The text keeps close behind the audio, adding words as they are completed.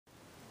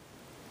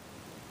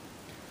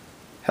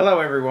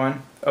Hello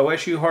everyone,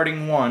 OSU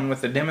Harding 1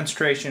 with a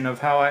demonstration of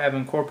how I have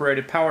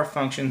incorporated power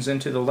functions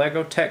into the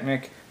LEGO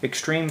Technic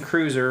Extreme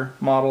Cruiser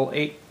Model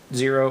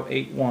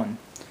 8081.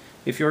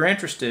 If you're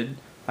interested,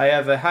 I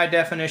have a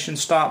high-definition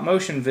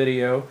stop-motion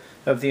video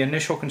of the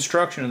initial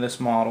construction of this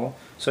model,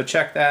 so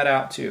check that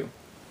out too.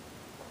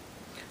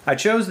 I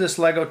chose this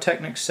LEGO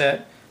Technic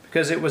set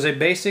because it was a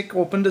basic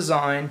open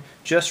design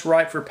just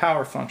right for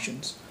power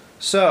functions.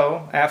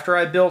 So, after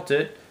I built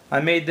it, I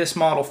made this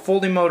model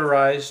fully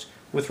motorized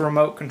with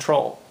remote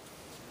control.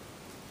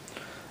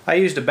 I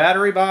used a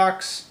battery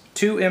box,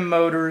 2 M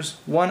motors,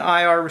 1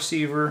 IR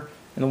receiver,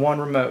 and 1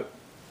 remote.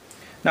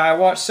 Now I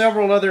watched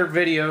several other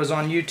videos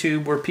on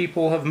YouTube where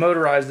people have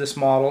motorized this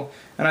model,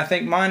 and I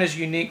think mine is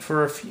unique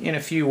in a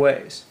few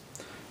ways.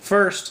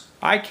 First,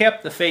 I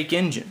kept the fake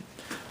engine.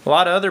 A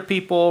lot of other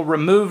people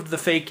removed the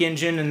fake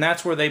engine, and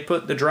that's where they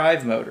put the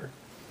drive motor.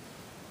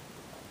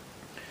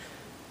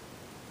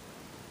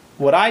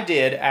 What I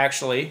did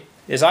actually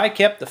is I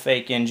kept the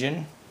fake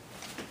engine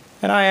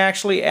and I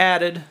actually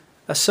added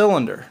a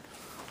cylinder.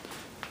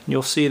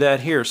 You'll see that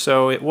here.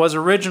 So it was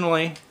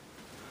originally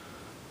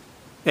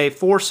a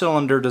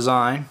 4-cylinder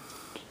design,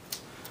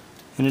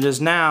 and it is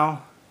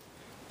now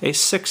a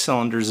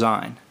 6-cylinder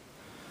design.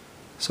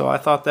 So I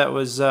thought that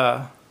was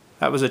a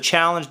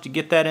challenge to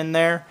get that in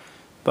there,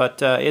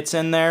 but it's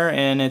in there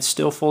and it's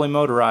still fully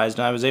motorized.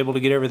 And I was able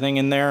to get everything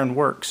in there and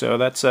work. So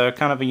that's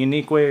kind of a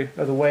unique way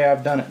of the way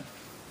I've done it.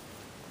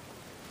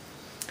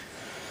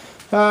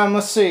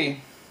 Let's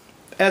see.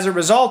 As a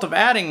result of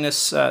adding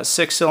this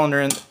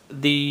 6-cylinder,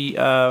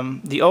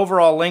 the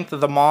overall length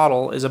of the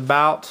model is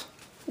about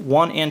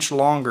 1 inch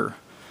longer.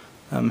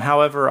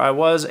 However, I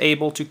was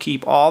able to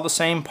keep all the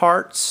same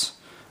parts,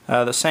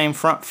 the same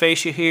front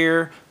fascia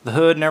here, the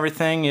hood and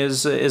everything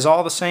is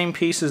all the same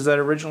pieces that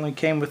originally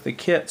came with the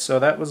kit. So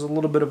that was a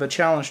little bit of a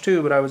challenge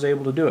too, but I was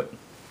able to do it.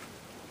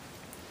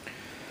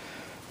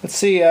 Let's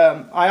see.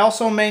 I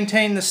also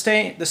maintained the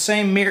same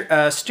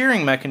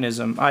steering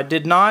mechanism. I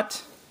did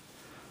not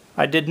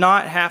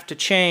have to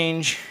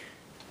change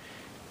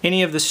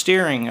any of the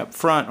steering up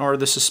front or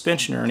the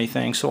suspension or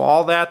anything. So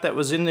all that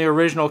was in the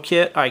original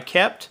kit I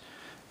kept.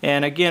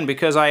 And again,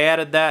 because I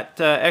added that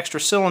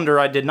extra cylinder,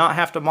 I did not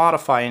have to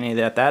modify any of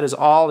that. That is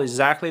all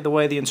exactly the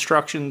way the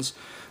instructions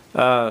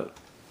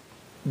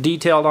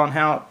detailed on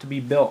how to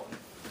be built.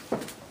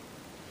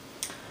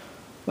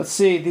 Let's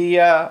see,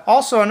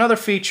 also another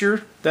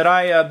feature that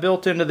I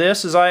built into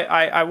this is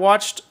I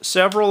watched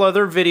several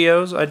other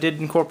videos. I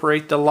did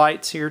incorporate the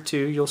lights here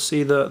too. You'll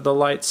see the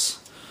lights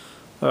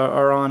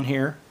are on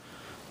here.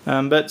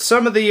 But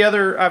some of the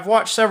other, I've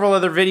watched several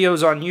other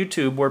videos on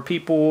YouTube where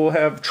people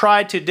have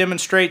tried to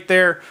demonstrate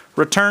their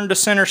return to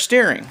center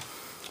steering.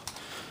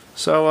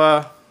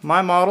 So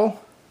my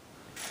model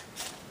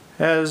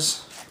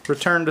has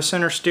return to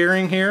center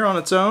steering here on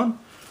its own.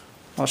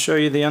 I'll show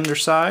you the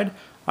underside.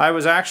 I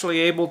was actually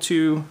able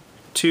to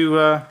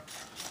do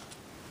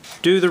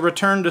the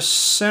return to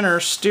center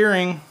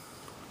steering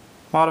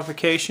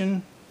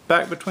modification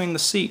back between the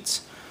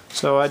seats.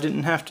 So I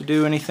didn't have to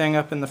do anything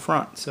up in the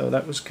front. So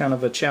that was kind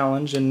of a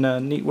challenge and a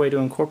neat way to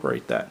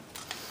incorporate that.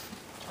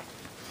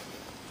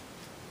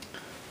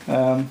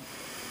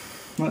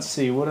 Let's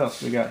see, what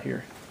else we got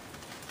here.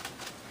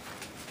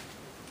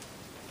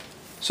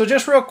 So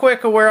just real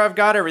quick of where I've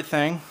got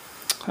everything.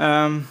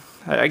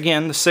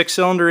 Again, the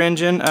 6-cylinder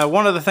engine.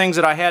 One of the things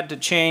that I had to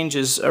change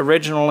is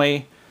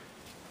originally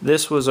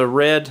this was a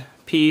red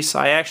piece.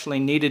 I actually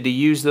needed to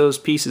use those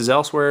pieces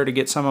elsewhere to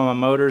get some of my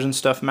motors and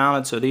stuff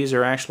mounted, so these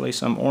are actually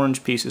some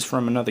orange pieces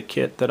from another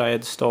kit that I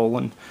had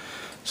stolen.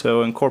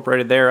 So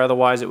incorporated there,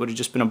 otherwise it would have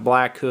just been a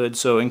black hood.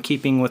 So in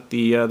keeping with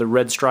the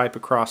red stripe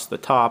across the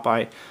top,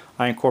 I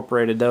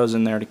incorporated those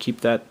in there to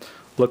keep that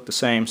look the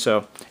same.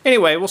 So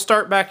anyway, we'll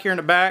start back here in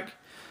the back.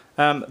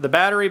 The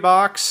battery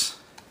box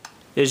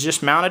is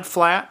just mounted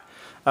flat.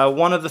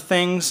 One of the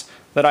things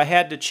that I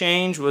had to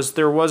change was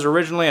there was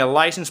originally a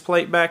license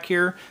plate back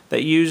here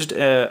that used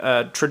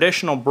a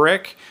traditional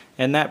brick,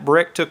 and that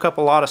brick took up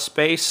a lot of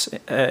space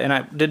and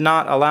it did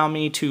not allow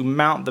me to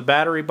mount the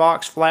battery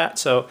box flat.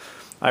 So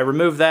I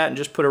removed that and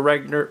just put a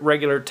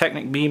regular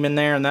Technic beam in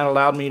there, and that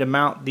allowed me to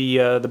mount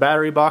the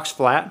battery box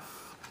flat.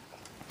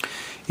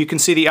 You can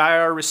see the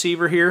IR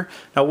receiver here.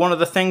 Now one of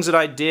the things that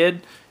I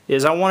did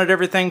is I wanted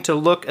everything to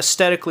look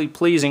aesthetically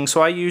pleasing,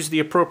 so I used the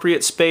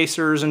appropriate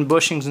spacers and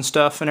bushings and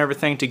stuff and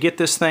everything to get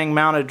this thing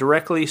mounted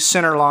directly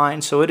center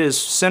line. So it is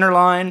center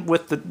line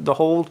with the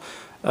whole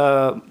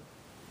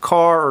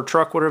car or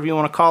truck, whatever you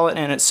want to call it,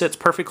 and it sits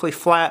perfectly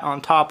flat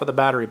on top of the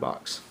battery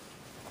box.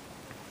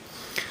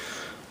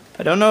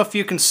 I don't know if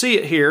you can see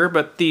it here,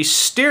 but the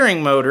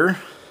steering motor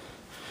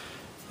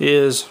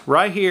is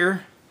right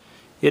here.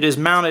 It is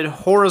mounted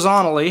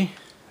horizontally.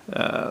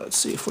 Let's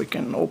see if we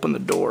can open the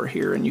door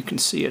here and you can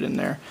see it in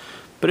there.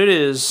 But it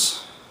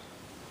is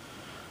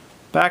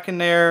back in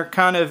there,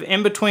 kind of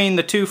in between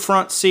the 2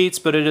 front seats,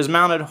 but it is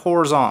mounted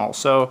horizontal.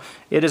 So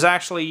it is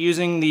actually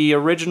using the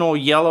original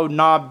yellow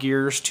knob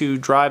gears to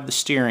drive the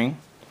steering.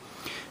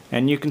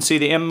 And you can see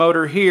the M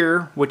motor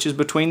here, which is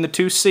between the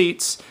 2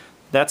 seats.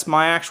 that's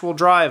my actual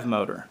drive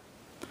motor.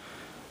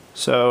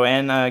 So,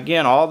 and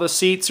again, all the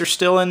seats are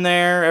still in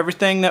there.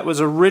 Everything that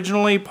was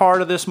originally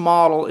part of this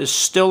model is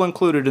still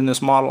included in this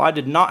model. I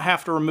did not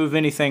have to remove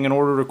anything in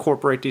order to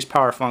incorporate these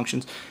power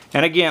functions.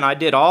 And again, I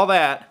did all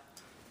that,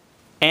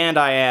 and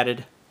I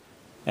added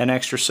an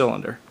extra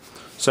cylinder.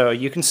 So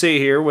you can see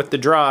here with the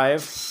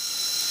drive,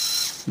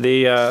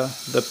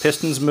 the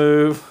pistons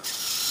move,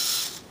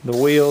 the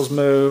wheels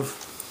move.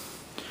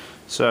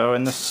 So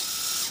in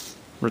this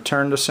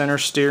return to center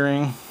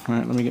steering, all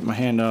right, let me get my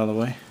hand out of the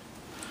way.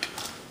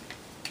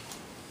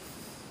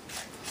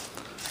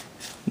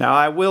 Now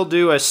I will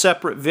do a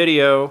separate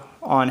video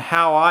on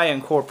how I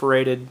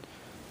incorporated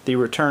the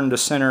return to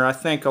center. I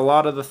think a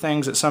lot of the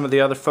things that some of the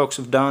other folks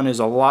have done is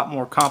a lot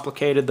more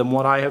complicated than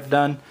what I have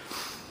done.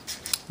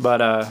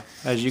 But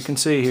as you can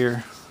see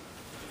here,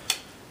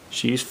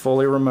 she's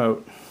fully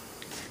remote.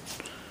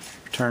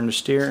 Return to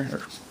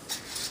steer.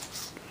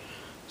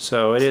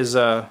 So it is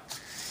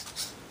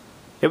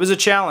it was a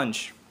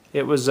challenge.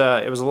 It was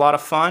a lot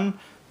of fun.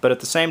 But at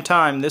the same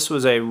time, this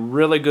was a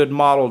really good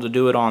model to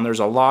do it on. There's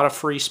a lot of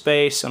free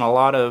space and a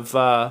lot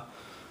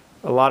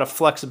of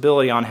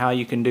flexibility on how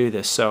you can do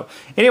this. So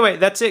anyway,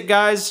 that's it,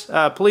 guys.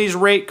 Please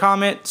rate,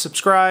 comment,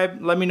 subscribe.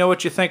 Let me know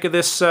what you think of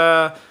this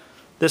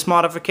this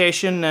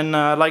modification, and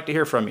I'd like to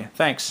hear from you.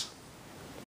 Thanks.